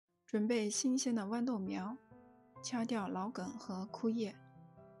准备新鲜的豌豆苗，掐掉老梗和枯叶。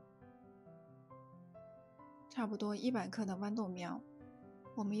差不多100克的豌豆苗，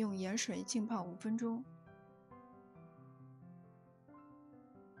我们用盐水浸泡5分钟。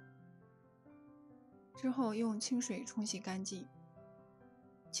之后用清水冲洗干净。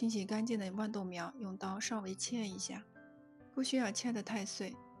清洗干净的豌豆苗用刀稍微切一下，不需要切得太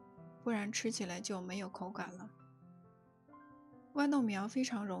碎，不然吃起来就没有口感了。豌豆苗非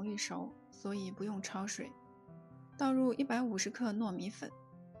常容易熟，所以不用焯水。倒入150克糯米粉，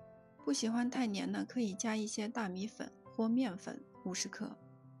不喜欢太黏的可以加一些大米粉或面粉50克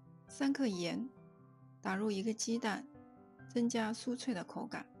，3克盐，打入1个鸡蛋，增加酥脆的口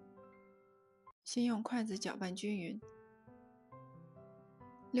感。先用筷子搅拌均匀。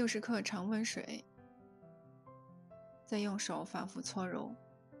60克常温水，再用手反复搓揉。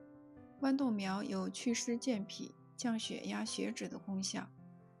豌豆苗有祛湿健脾、降血压、血脂的功效，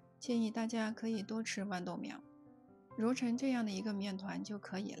建议大家可以多吃豌豆苗。揉成这样的一个面团就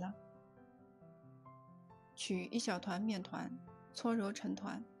可以了。取1小团面团，搓揉成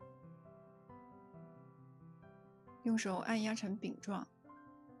团，用手按压成饼状，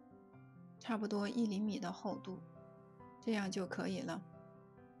差不多1厘米的厚度，这样就可以了。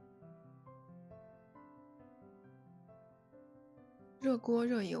热锅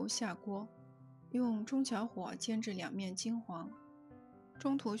热油下锅，用中小火煎至两面金黄，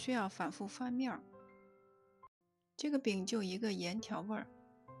中途需要反复翻面。这个饼就一个盐调味儿，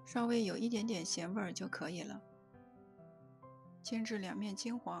稍微有一点点咸味儿就可以了。煎至两面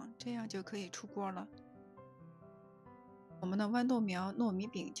金黄，这样就可以出锅了。我们的豌豆苗糯米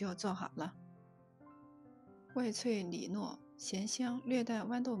饼就做好了，外脆里糯，咸香，略带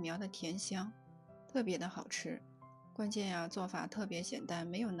豌豆苗的甜香，特别的好吃。关键呀，做法特别简单，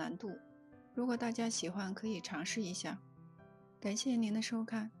没有难度。如果大家喜欢，可以尝试一下。感谢您的收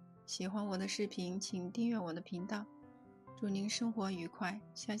看，喜欢我的视频请订阅我的频道。祝您生活愉快，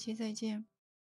下期再见。